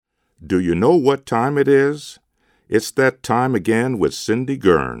Do you know what time it is? It's that time again with Cindy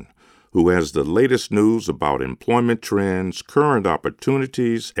Nguyen, who has the latest news about employment trends, current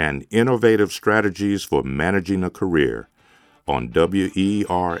opportunities, and innovative strategies for managing a career on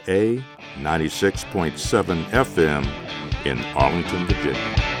WERA 96.7 FM in Arlington,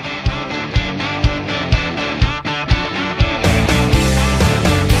 Virginia.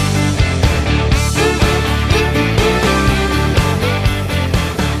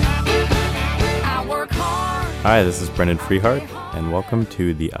 Hi, this is Brendan Freehart, and welcome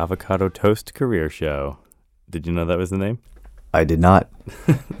to the Avocado Toast Career Show. Did you know that was the name? I did not.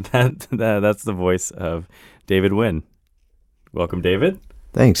 That's the voice of David Nguyen. Welcome, David.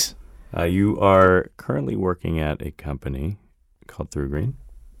 Thanks. You are currently working at a company called ThruGreen.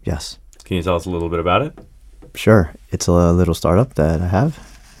 Yes. Can you tell us a little bit about it? Sure. It's a little startup that I have.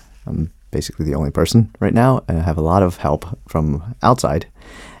 I'm basically the only person right now, and I have a lot of help from outside.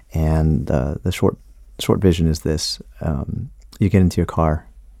 And the short vision is this. You get into your car,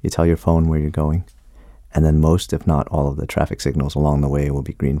 you tell your phone where you're going, and then most, if not all, of the traffic signals along the way will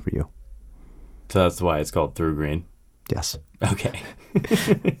be green for you. So that's why it's called ThruGreen? Yes. Okay.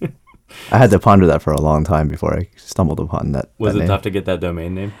 I had to ponder that for a long time before I stumbled upon that. Was that it name. tough to get that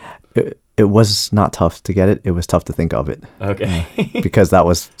domain name? It was not tough to get it. It was tough to think of it. Okay. Because that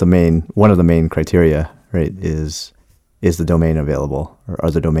was one of the main criteria, right, is the domain available, or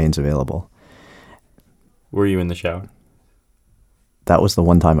are the domains available? Were you in the shower? That was the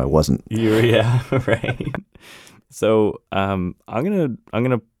one time I wasn't. Yeah, right. So I'm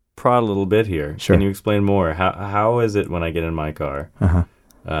gonna prod a little bit here. Sure. Can you explain more? How is it when I get in my car? Uh-huh.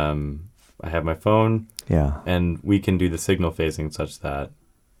 I have my phone. Yeah. And we can do the signal phasing such that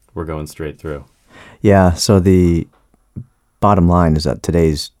we're going straight through. Yeah. So the bottom line is that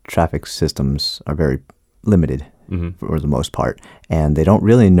today's traffic systems are very limited for the most part, and they don't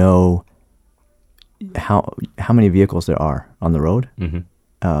really know how many vehicles there are on the road,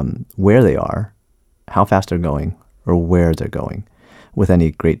 where they are, how fast they're going, or where they're going, with any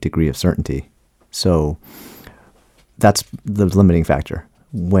great degree of certainty. So that's the limiting factor.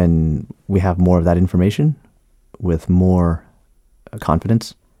 When we have more of that information with more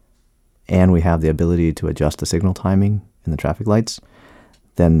confidence, and we have the ability to adjust the signal timing in the traffic lights,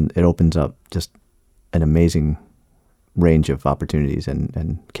 then it opens up just an amazing range of opportunities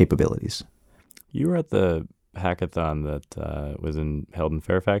and capabilities. You were at the hackathon that was held in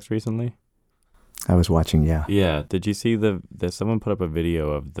Fairfax recently? I was watching, yeah. Yeah. Did you see someone put up a video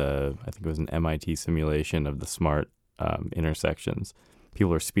of I think it was an MIT simulation of the smart intersections.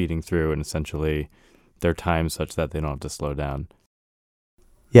 People are speeding through, and essentially they're timed such that they don't have to slow down.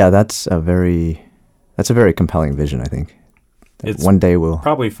 Yeah, that's a very compelling vision, I think. It's one day we'll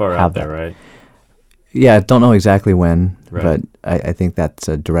probably far out there, right? Yeah, don't know exactly when, right. But I think that's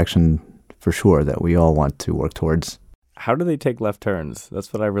a direction for sure that we all want to work towards. How do they take left turns?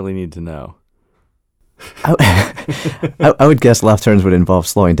 That's what I really need to know. I would guess left turns would involve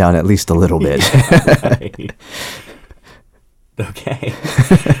slowing down at least a little bit. Right. Okay.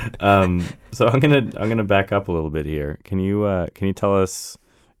 So I'm gonna back up a little bit here. Can you tell us?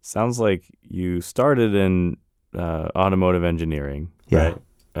 Sounds like you started in automotive engineering. Yeah, right?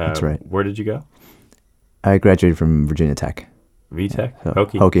 That's right. Where did you go? I graduated from Virginia Tech. VTech?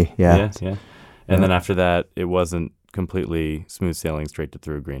 Hokie, yeah. Yeah. And then after that, it wasn't completely smooth sailing straight to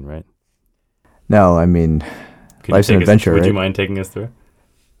ThruGreen, right? No, I mean, life's an adventure, Would right? you mind taking us through?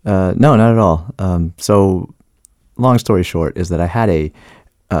 No, not at all. So, long story short is that I had a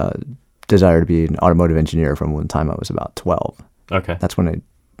desire to be an automotive engineer from the time I was about 12. Okay. That's when I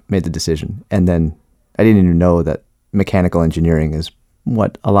made the decision. And then I didn't even know that mechanical engineering is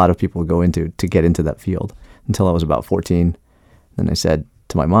what a lot of people go into to get into that field until I was about 14. Then I said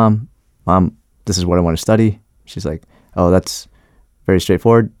to my mom, this is what I want to study. She's like, oh, that's very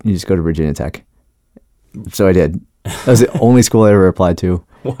straightforward. You just go to Virginia Tech. So I did. That was the only school I ever applied to.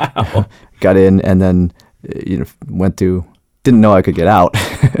 Wow. Got in, and then didn't know I could get out.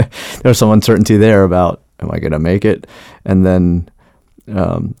 There was some uncertainty there about, am I going to make it? And then,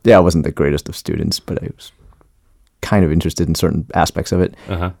 I wasn't the greatest of students, but I was kind of interested in certain aspects of it.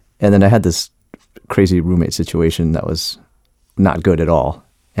 Uh-huh. And then I had this crazy roommate situation that was not good at all.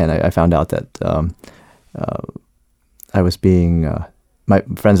 And I found out that I was being, my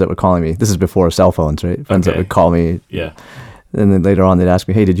friends that were calling me, this is before cell phones, right? Friends that would call me. Yeah. And then later on they'd ask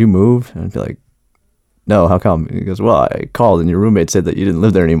me, hey, did you move? And I'd be like, no, how come? And he goes, well, I called and your roommate said that you didn't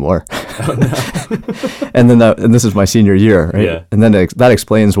live there anymore. Oh, no. And this is my senior year, right? Yeah. And then that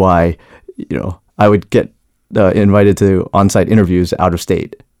explains why, I would get invited to on-site interviews out of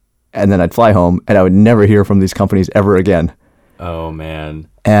state. And then I'd fly home and I would never hear from these companies ever again. Oh, man.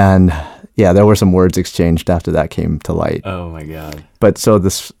 And yeah, there were some words exchanged after that came to light. Oh, my God. But so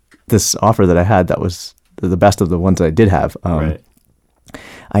this offer that I had, that was the best of the ones I did have. Right.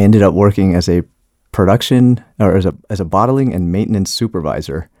 I ended up working as a production or as a bottling and maintenance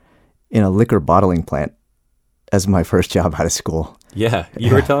supervisor in a liquor bottling plant as my first job out of school. Yeah,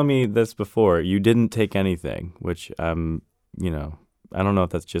 you were telling me this before. You didn't take anything, which I don't know if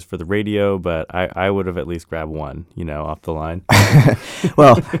that's just for the radio, but I would have at least grabbed one, off the line.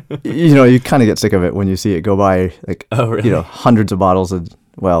 Well, you kind of get sick of it when you see it go by, like, oh, really? Hundreds of bottles of,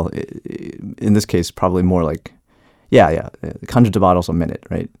 well, in this case, probably more like, hundreds of bottles a minute,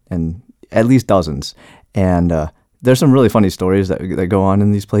 right? And at least dozens. And there's some really funny stories that go on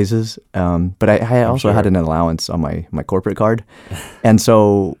in these places. But I also had an allowance on my corporate card. And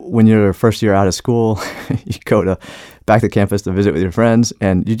so when you're first year out of school, you go back to campus to visit with your friends,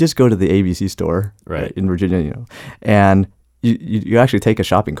 and you just go to the ABC store right. in Virginia, and you actually take a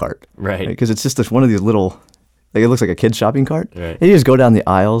shopping cart. Right. Because it's just one of these little, like, it looks like a kid's shopping cart. Right. And you just go down the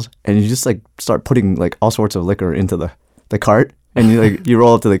aisles, and you just like start putting like all sorts of liquor into the cart. And you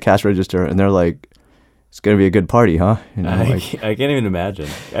roll up to the cash register, and they're like, "It's gonna be a good party, huh?" I can't even imagine.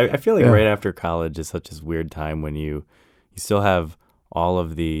 I feel like right after college is such a weird time when you still have all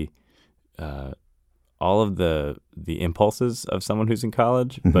of the impulses of someone who's in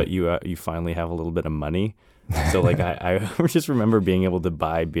college, mm-hmm. but you finally have a little bit of money. So like I just remember being able to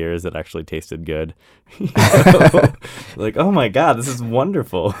buy beers that actually tasted good. Like, oh my God, this is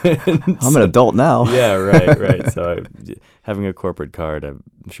wonderful. I'm an adult now. Yeah, right. So having a corporate card, I'm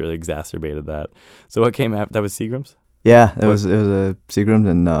sure exacerbated that. So what came after? That was Seagram's? Yeah, it was a Seagram's,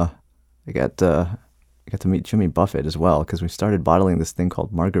 and I got to meet Jimmy Buffett as well, because we started bottling this thing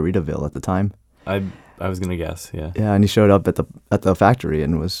called Margaritaville at the time. I was gonna guess, yeah. Yeah, and he showed up at the factory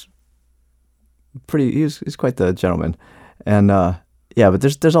and was pretty. He's quite the gentleman, and but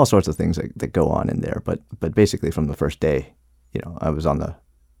there's all sorts of things that go on in there. But basically from the first day, I was in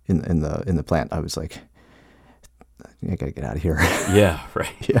the plant. I was like, I gotta get out of here. Yeah,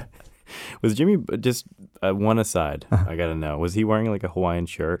 right. Yeah. Was Jimmy, just one aside, I gotta know, was he wearing like a Hawaiian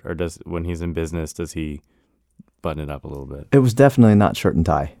shirt, or when he's in business, does he button it up a little bit? It was definitely not shirt and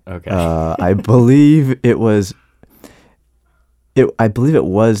tie. Okay. I believe it was. I believe it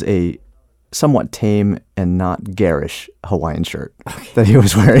was a somewhat tame and not garish Hawaiian shirt that he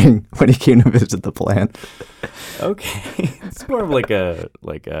was wearing when he came to visit the plant. Okay, it's more of like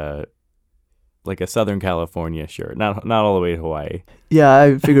a Southern California shirt, not all the way to Hawaii. Yeah,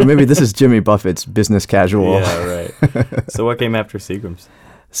 I figured maybe this is Jimmy Buffett's business casual. Yeah, right. So what came after Seagram's?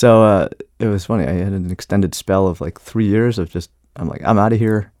 So it was funny. I had an extended spell of like 3 years of just, I'm like, I'm out of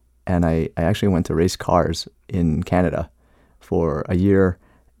here. And I actually went to race cars in Canada for a year.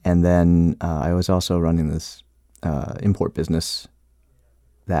 And then I was also running this import business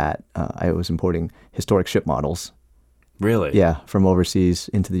that I was importing historic ship models. Really? Yeah, from overseas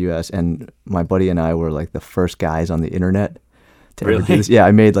into the U.S. And my buddy and I were like the first guys on the internet to ever do this. Yeah,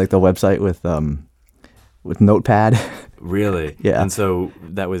 I made like the website with Notepad. Really? Yeah. And so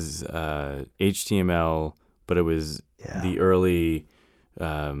that was HTML, but it was the early,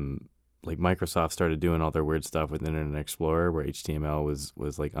 like Microsoft started doing all their weird stuff with Internet Explorer, where HTML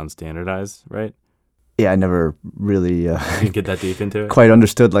was like unstandardized, right? Yeah, I never really didn't get that deep into it. Quite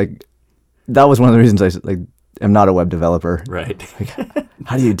understood. Like, that was one of the reasons I am not a web developer. Right. Like,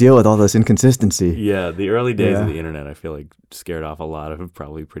 how do you deal with all this inconsistency? Yeah, the early days of the internet, I feel like, scared off a lot of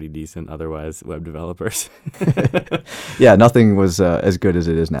probably pretty decent otherwise web developers. Yeah, nothing was as good as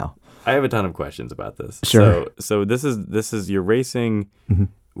it is now. I have a ton of questions about this. Sure. So this is you're racing. Mm-hmm.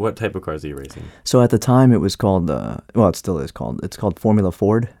 What type of cars are you racing? So at the time it was called, it still is called. It's called Formula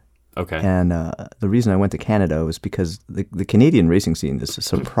Ford. Okay. And the reason I went to Canada was because the Canadian racing scene is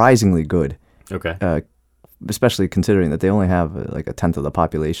surprisingly good. Okay. Especially considering that they only have like a tenth of the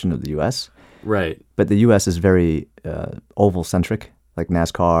population of the U.S. Right. But the U.S. is very oval-centric, like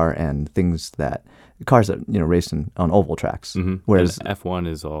NASCAR and cars that race on oval tracks. Mm-hmm. Whereas and F1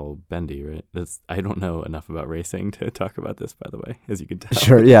 is all bendy, right? I don't know enough about racing to talk about this, by the way, as you can tell.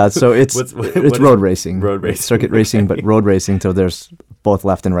 Sure, yeah. So it's road racing. Road racing. Circuit racing, but road racing. So there's both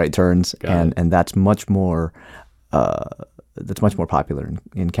left and right turns, and that's much more popular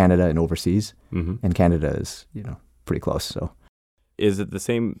in Canada and overseas. Mm-hmm. And Canada is pretty close. So is it the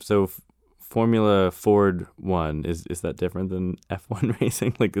same? So Formula Ford 1, is that different than F1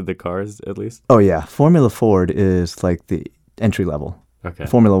 racing, like the cars at least? Oh yeah, Formula Ford is like the entry level. Okay.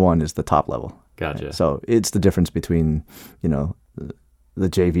 Formula 1 is the top level. Gotcha. Right? So it's the difference between the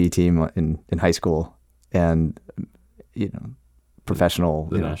JV team in high school and professional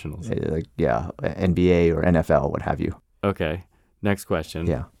the nationals, like NBA or NFL, what have you. Okay. Next question.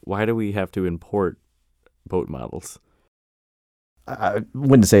 Yeah. Why do we have to import boat models? I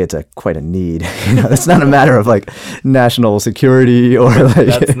wouldn't say it's quite a need. It's not a matter of like national security or like.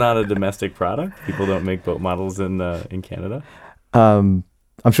 That's not a domestic product. People don't make boat models in Canada. I'm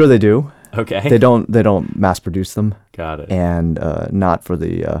sure they do. Okay. They don't mass produce them. Got it. And not for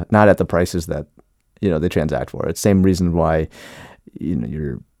the not at the prices that they transact for. It's the same reason why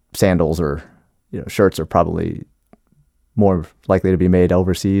your sandals or shirts are probably more likely to be made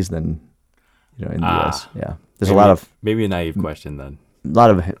overseas than in the US. Yeah. There's a lot of maybe a naive question then. A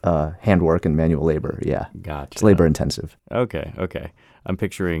lot of handwork and manual labor. Yeah. Gotcha. It's labor intensive. Okay. I'm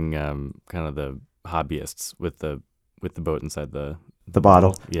picturing kind of the hobbyists with the boat inside the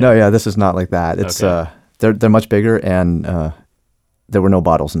bottle. Yeah. No, yeah, this is not like that. It's they're much bigger, and there were no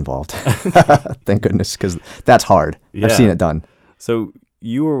bottles involved. Thank goodness, because that's hard. Yeah. I've seen it done. So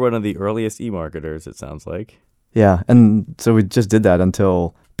you were one of the earliest e-marketers, it sounds like. Yeah, and so we just did that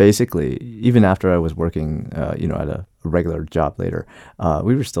until basically, even after I was working, at a regular job later,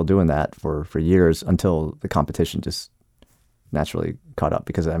 we were still doing that for years until the competition just naturally caught up.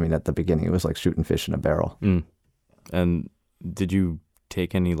 Because at the beginning, it was like shooting fish in a barrel. Mm. And did you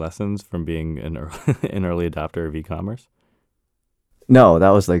take any lessons from being an early adopter of e-commerce? No, that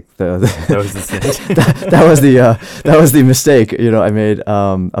was like that was the that was the mistake I made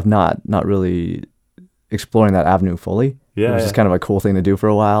of not really exploring that avenue fully. Yeah, it was just kind of a cool thing to do for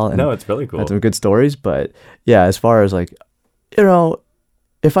a while. And no, it's really cool. Had some good stories, but yeah, as far as like,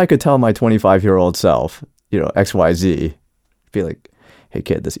 if I could tell my 25-year-old self, XYZ, be like, hey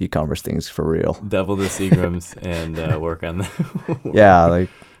kid, this e-commerce thing's for real. Double the Seagrams and work on them. Yeah, like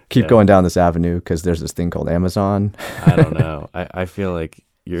keep going down this avenue because there's this thing called Amazon. I don't know. I feel like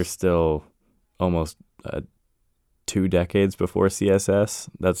you're still almost 2 decades before CSS.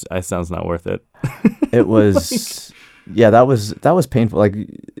 That sounds not worth it. It was, yeah, that was painful. Like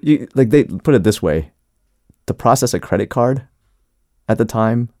they put it this way, to process a credit card at the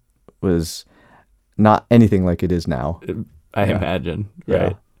time was not anything like it is now. I imagine,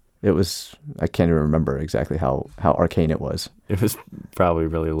 right? Yeah. It was, I can't even remember exactly how arcane it was. It was probably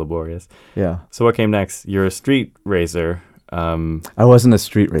really laborious. Yeah. So what came next? You're a street racer. I wasn't a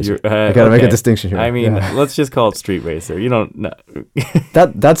street racer. I got to make a distinction here. I mean, let's just call it street racer. You don't know.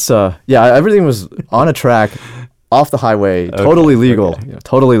 That's everything was on a track, off the highway, totally legal,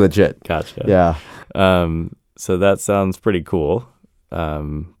 totally legit. Gotcha. Yeah. So that sounds pretty cool.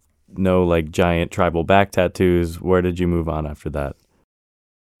 No like giant tribal back tattoos. Where did you move on after that?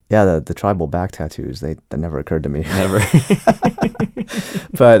 Yeah, the tribal back tattoos, that never occurred to me. Never.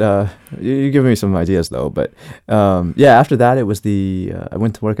 But you give me some ideas though. But after that it was I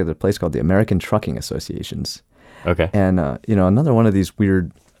went to work at a place called the American Trucking Associations. Okay. And another one of these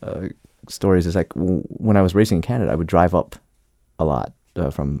weird stories is like when I was racing in Canada, I would drive up a lot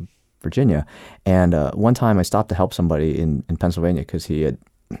from Virginia. And one time I stopped to help somebody in Pennsylvania because he had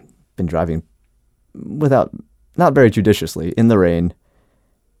been driving not very judiciously in the rain,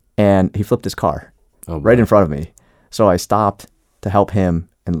 and he flipped his car right in front of me. So I stopped to help him,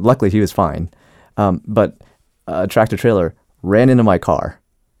 and luckily he was fine. But a tractor trailer ran into my car,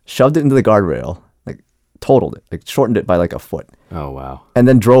 shoved it into the guardrail, like totaled it, like shortened it by like a foot. Oh, wow. And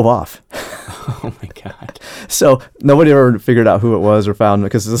then drove off. Oh my God. So nobody ever figured out who it was or found,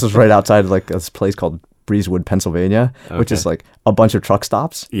 because this was right outside like this place called Breezewood, Pennsylvania, which is like a bunch of truck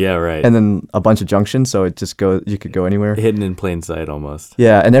stops. Yeah, right. And then a bunch of junctions, so it just you could go anywhere. Hidden in plain sight almost.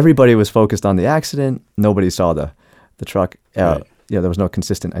 Yeah, and everybody was focused on the accident. Nobody saw the truck. Right. There was no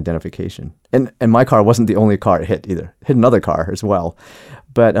consistent identification. And my car wasn't the only car it hit either. It hit another car as well.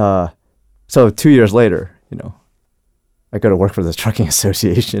 But so 2 years later, I go to work for this trucking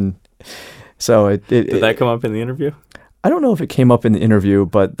association. So did that come up in the interview? I don't know if it came up in the interview,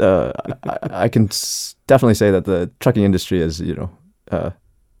 but I can definitely say that the trucking industry has,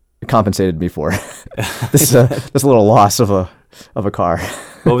 compensated me for this little loss of a car.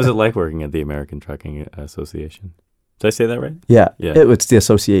 What was it like working at the American Trucking Association? Did I say that right? Yeah. It's the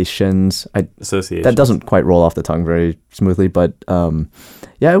associations. Associations. That doesn't quite roll off the tongue very smoothly, but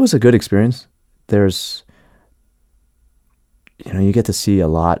it was a good experience. There's, you get to see a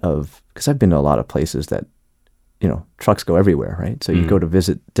lot of, because I've been to a lot of places that, trucks go everywhere, right? So you go to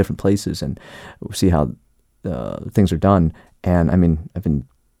visit different places and see how things are done. And I mean, I've been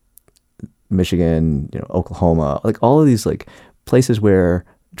Michigan, Oklahoma, like all of these like places where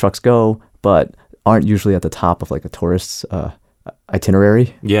trucks go, but aren't usually at the top of like a tourist's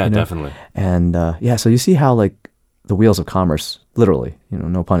itinerary. Yeah, definitely. And so you see how like the wheels of commerce, literally,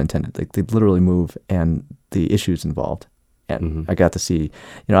 no pun intended, like they literally move, and the issues involved. And I got to see,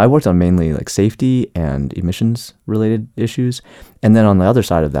 I worked on mainly like safety and emissions related issues. And then on the other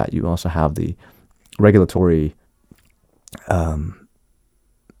side of that, you also have the regulatory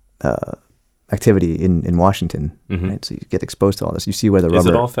activity in Washington, right? So you get exposed to all this. You see where the rubber... Is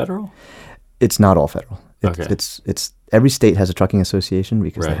it all federal? It's not all federal. Okay. It's every state has a trucking association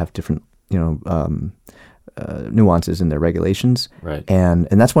because they have different, nuances in their regulations. Right. And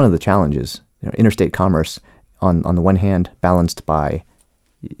that's one of the challenges. Interstate commerce, on the one hand, balanced by,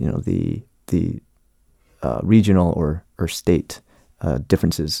 the regional or state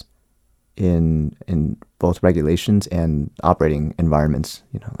differences in both regulations and operating environments.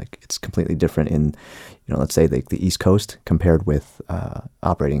 Like it's completely different in, let's say the East Coast compared with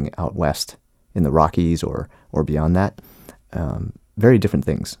operating out west in the Rockies or beyond that. Very different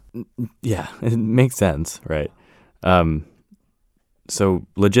things. Yeah, it makes sense, right? So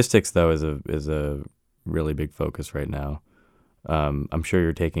logistics, though, is a really big focus right now. I'm sure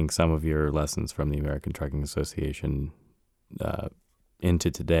you're taking some of your lessons from the American Trucking Association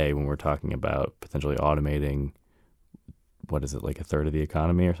into today when we're talking about potentially automating. What is it, like a third of the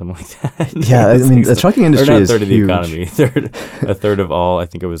economy or something like that? Yeah, I mean, the trucking industry is huge. A third of the economy, a third of all. I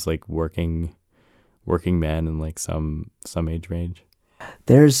think it was like working men in like some age range.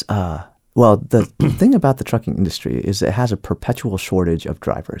 There's the thing about the trucking industry is it has a perpetual shortage of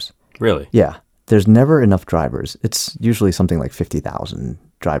drivers. Really? Yeah. There's never enough drivers. It's usually something like 50,000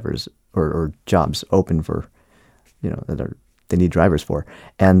 drivers or jobs open for, that they need drivers for.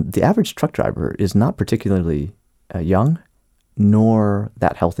 And the average truck driver is not particularly young nor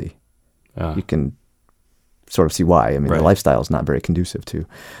that healthy. You can sort of see why. I mean, the lifestyle is not very conducive to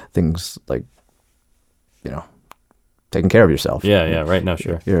things like, taking care of yourself. Yeah, right. No,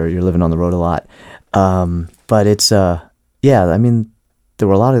 sure. You're living on the road a lot. But it's, I mean, there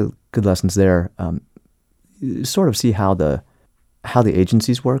were a lot of good lessons there. You sort of see how the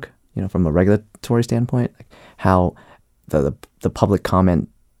agencies work, from a regulatory standpoint, like how the public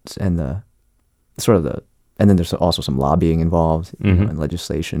comments and and then there's also some lobbying involved in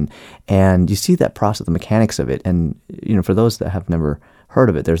legislation. And you see that process, the mechanics of it. And, for those that have never heard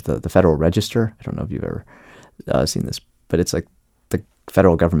of it, there's the Federal Register. I don't know if you've ever seen this, but it's like the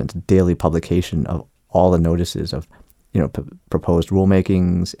federal government's daily publication of all the notices of, proposed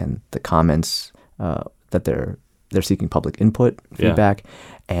rulemakings and the comments that they're seeking public input, feedback.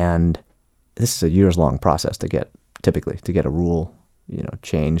 And this is a years-long process to get a rule,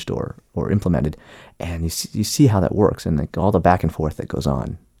 changed or implemented. And you see how that works and like all the back and forth that goes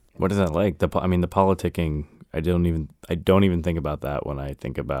on. What is that like? The politicking, I don't even think about that when I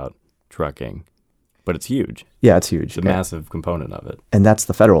think about trucking, but it's huge. Yeah, it's huge. It's a massive component of it. And that's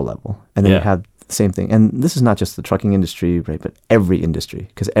the federal level. And then you have the same thing. And this is not just the trucking industry, right, but every industry,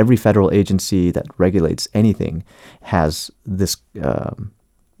 because every federal agency that regulates anything has this,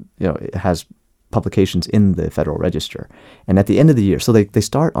 it has publications in the Federal Register. And at the end of the year, so they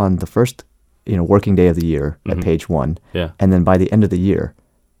start on the first, working day of the year at page 1. Yeah. And then by the end of the year,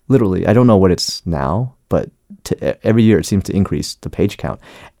 literally, I don't know what it's now, but every year it seems to increase the page count.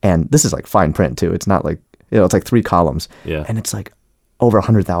 And this is like fine print too. It's not like, it's like 3 columns. Yeah. And it's like over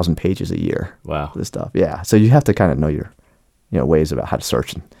 100,000 pages a year. Wow. This stuff. Yeah. So you have to kind of know your, ways about how to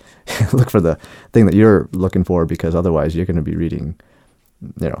search and look for the thing that you're looking for, because otherwise you're going to be reading,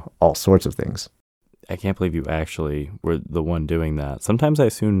 all sorts of things. I can't believe you actually were the one doing that. Sometimes I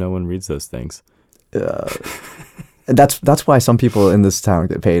assume no one reads those things. That's why some people in this town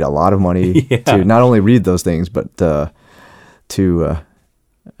get paid a lot of money to not only read those things, but to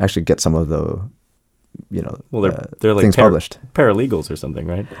actually get some of the, they're like things published. Paralegals or something,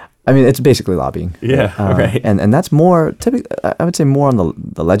 right? I mean, it's basically lobbying. Yeah, right. And that's more typically, I would say, more on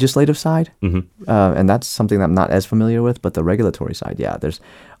the legislative side, and that's something that I'm not as familiar with. But the regulatory side, there's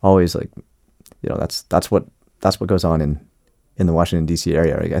always like, that's what goes on in the Washington D.C.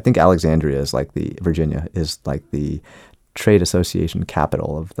 area. I think Alexandria is like Virginia is like the trade association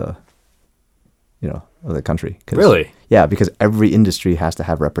capital of the, of the country. Really? Yeah, because every industry has to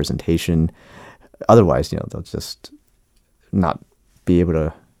have representation. Otherwise, they'll just not be able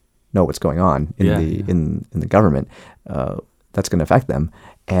to know what's going on in the government. That's going to affect them.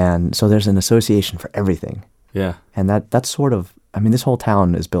 And so there's an association for everything. Yeah. And that's sort of, this whole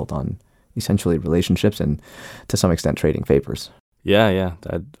town is built on essentially relationships and to some extent trading favors. Yeah.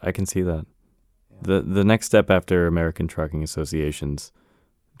 I can see that. The next step after American Trucking Associations,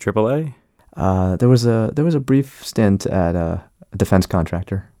 AAA? There was a brief stint at a defense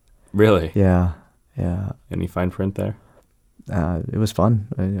contractor. Really? Yeah. Any fine print there? It was fun.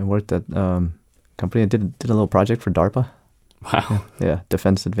 I worked at a company. I did a little project for DARPA. Wow. Yeah.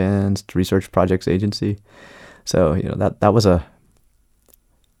 Defense Advanced Research Projects Agency. So that was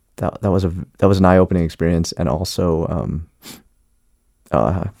an eye-opening experience, and also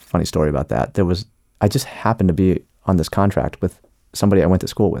funny story about that. I just happened to be on this contract with somebody I went to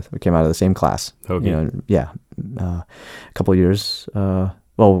school with. We came out of the same class. Okay. A couple of years. I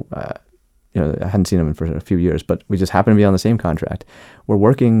hadn't seen him for a few years, but we just happened to be on the same contract. We're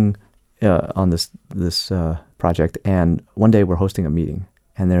working on this project, and one day we're hosting a meeting,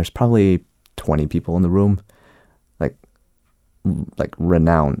 and there's probably 20 people in the room, like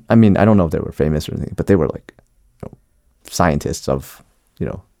renowned. I mean, I don't know if they were famous or anything, but they were like scientists of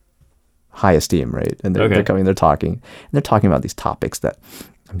high esteem, right? And they're coming, they're talking about these topics that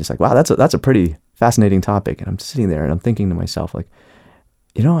I'm just like, wow, that's a pretty fascinating topic. And I'm just sitting there and I'm thinking to myself, like,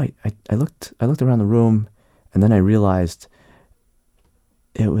 I looked around the room, and then I realized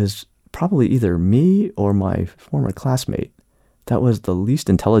it was probably either me or my former classmate that was the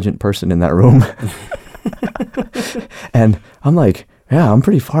least intelligent person in that room. And I'm like, yeah, I'm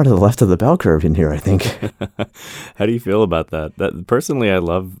pretty far to the left of the bell curve in here, I think. How do you feel about that? That personally,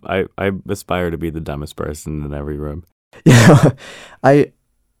 I aspire to be the dumbest person in every room. Yeah, I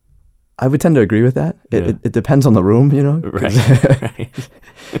would tend to agree with that. It depends on the room, Right.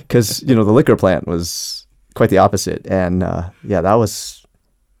 Because the liquor plant was quite the opposite, and that was,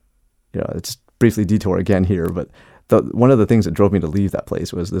 it's briefly detour again here, but one of the things that drove me to leave that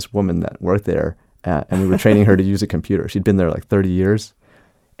place was this woman that worked there, and we were training her to use a computer. She'd been there like 30 years,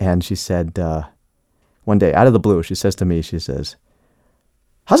 and she said one day, out of the blue, she says to me, she says,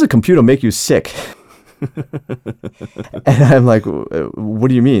 "How's a computer make you sick?" And I'm like, "What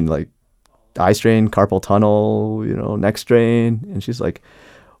do you mean? Like eye strain, carpal tunnel, neck strain?" And she's like,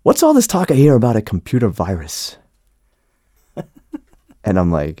 "What's all this talk I hear about a computer virus?" And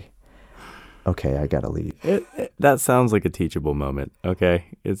I'm like, okay, I gotta leave. That sounds like a teachable moment. Okay,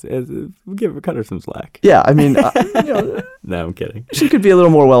 cut her some slack. Yeah, I mean, No, I'm kidding. She could be a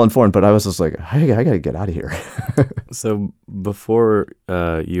little more well informed, but I was just like, I gotta get out of here. So before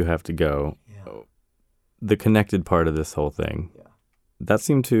you have to go, the connected part of this whole thing, that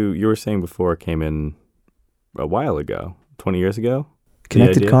seemed to, you were saying before, came in a while ago, 20 years ago.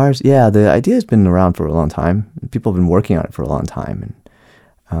 Connected cars, yeah. The idea has been around for a long time. People have been working on it for a long time, and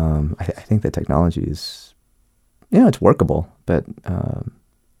I think the technology is, it's workable, but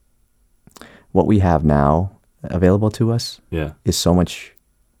what we have now available to us is so much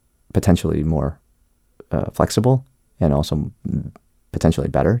potentially more flexible and also potentially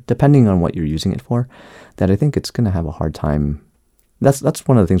better, depending on what you're using it for, that I think it's going to have a hard time. That's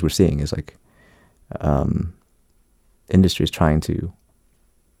one of the things we're seeing is like industry is trying to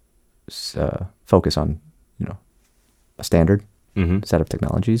focus on, a standard set of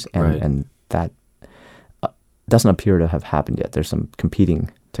technologies, and that doesn't appear to have happened yet. There's some competing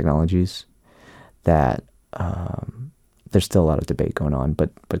technologies that there's still a lot of debate going on,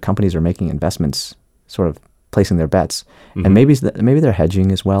 but companies are making investments, sort of placing their bets, and maybe they're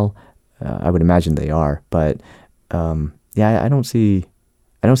hedging as well. I would imagine they are, but I don't see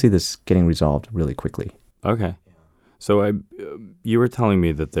this getting resolved really quickly. Okay, so you were telling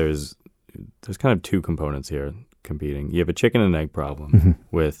me that there's kind of two components here competing. You have a chicken and egg problem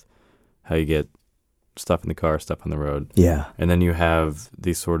with how you get stuff in the car, stuff on the road. Yeah. And then you have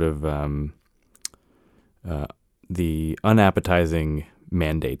the sort of the unappetizing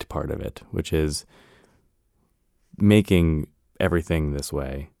mandate part of it, which is making everything this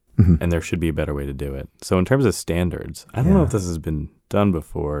way, and there should be a better way to do it. So in terms of standards, I don't know if this has been done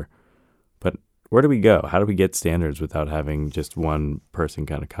before, but where do we go? How do we get standards without having just one person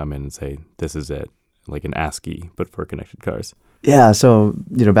kind of come in and say, this is it, like an ASCII, but for connected cars? Yeah, so,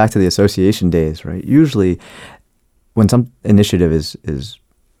 back to the association days, right? Usually when some initiative is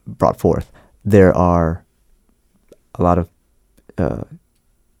brought forth, there are a lot of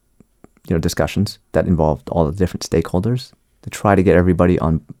discussions that involve all the different stakeholders to try to get everybody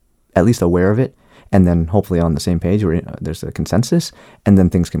on at least aware of it, and then hopefully on the same page where there's a consensus, and then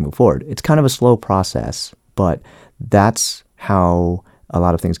things can move forward. It's kind of a slow process, but that's how a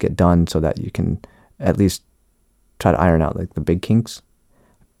lot of things get done, so that you can at least try to iron out like the big kinks.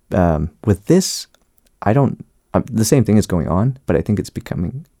 With this, the same thing is going on, but I think it's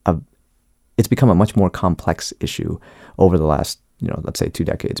become a much more complex issue over the last, let's say 2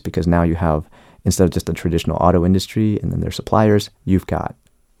 decades, because now you have, instead of just the traditional auto industry and then their suppliers, you've got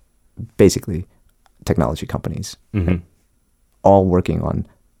basically technology companies, right, all working on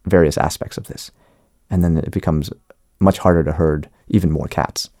various aspects of this. And then it becomes much harder to herd even more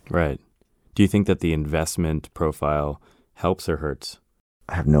cats. Right. Do you think that the investment profile helps or hurts?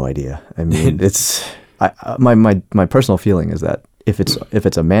 I have no idea. I mean, my personal feeling is that if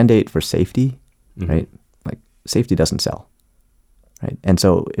it's a mandate for safety, right, like safety doesn't sell, right? And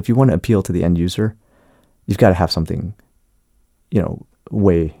so if you want to appeal to the end user, you've got to have something,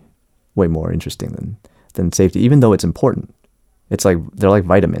 way more interesting than safety, even though it's important. It's like, they're like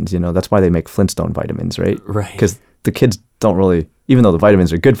vitamins, that's why they make Flintstone vitamins, right? Right. Because the kids don't really, even though the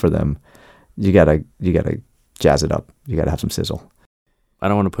vitamins are good for them, you gotta jazz it up. You gotta have some sizzle. I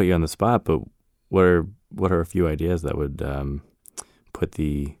don't want to put you on the spot, but what are a few ideas that would put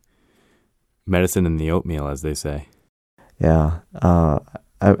the medicine in the oatmeal, as they say? Yeah.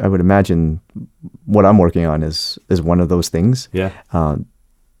 I would imagine what I'm working on is one of those things. Yeah.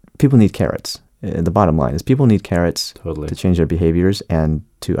 People need carrots. The bottom line is people need carrots to change their behaviors and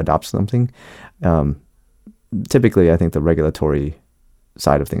to adopt something. Typically, I think the regulatory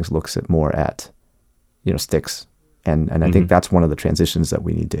side of things looks more at, sticks. And I think that's one of the transitions that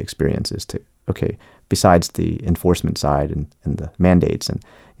we need to experience is to, okay, besides the enforcement side and the mandates and,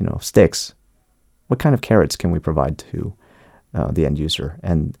 sticks, what kind of carrots can we provide to the end user?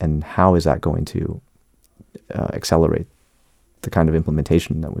 And how is that going to accelerate the kind of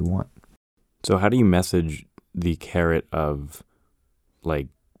implementation that we want? So how do you message the carrot of like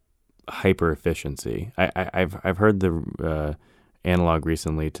hyper efficiency? I've heard the analog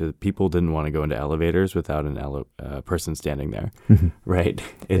recently to people didn't want to go into elevators without a person standing there, right?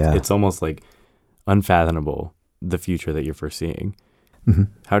 It's almost like unfathomable, the future that you're foreseeing.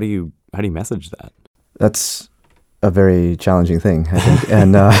 How do you message that? That's a very challenging thing, I think,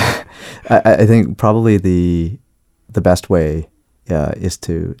 and I think probably the best way is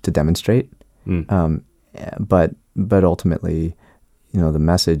to demonstrate. But ultimately, the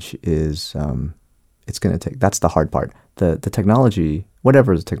message is it's going to take. That's the hard part. The technology,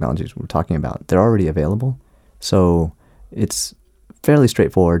 whatever the technologies we're talking about, they're already available, so it's fairly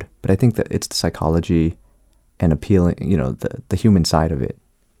straightforward. But I think that it's the psychology and appealing. The human side of it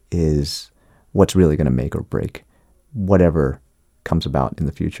is what's really going to make or break whatever comes about in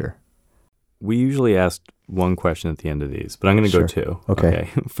the future. We usually ask one question at the end of these, but I'm going to go two. Okay.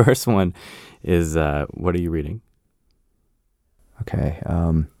 First one is, what are you reading? Okay.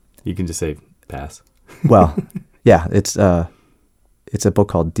 You can just say pass. Well, yeah, it's a book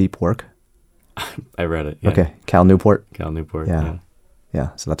called Deep Work. I read it. Yeah. Okay. Cal Newport. Yeah.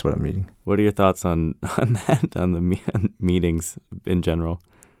 Yeah. So that's what I'm reading. What are your thoughts on that, on the meetings in general?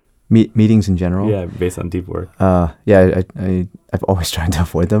 Meetings in general? Yeah, based on Deep Work. Yeah, I've always tried to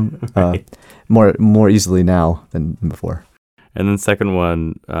avoid them right. more easily now than before. And then second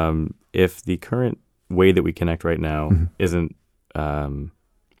one, if the current way that we connect right now isn't how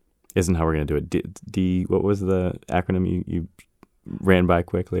we're going to do it. What was the acronym you ran by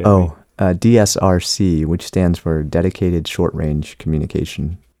quickly? DSRC, which stands for Dedicated Short Range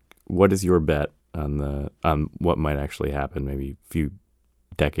Communication. What is your bet on what might actually happen? Maybe a few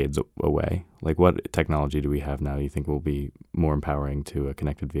decades away. Like, what technology do we have now you think will be more empowering to a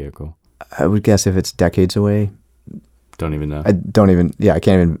connected vehicle? I would guess if it's decades away. Don't even know. I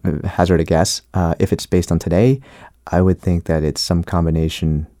can't even hazard a guess. If it's based on today, I would think that it's some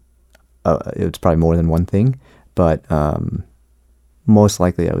combination. It's probably more than one thing, but most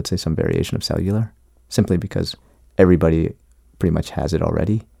likely I would say some variation of cellular, simply because everybody pretty much has it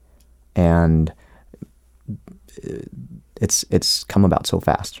already. And it's come about so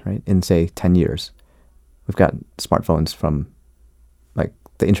fast, right? In, say, 10 years, we've got smartphones from, like,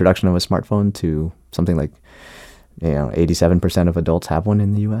 the introduction of a smartphone to something like, 87% of adults have one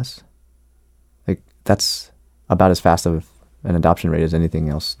in the U.S. Like, that's about as fast of an adoption rate as anything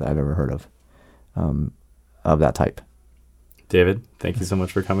else that I've ever heard of that type. David, thank you so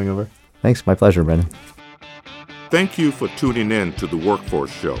much for coming over. Thanks. My pleasure, Brendan. Thank you for tuning in to the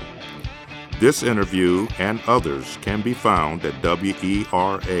Workforce Show. This interview and others can be found at wera.fm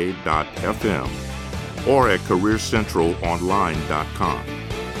or at careercentralonline.com.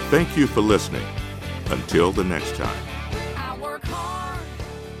 Thank you for listening. Until the next time.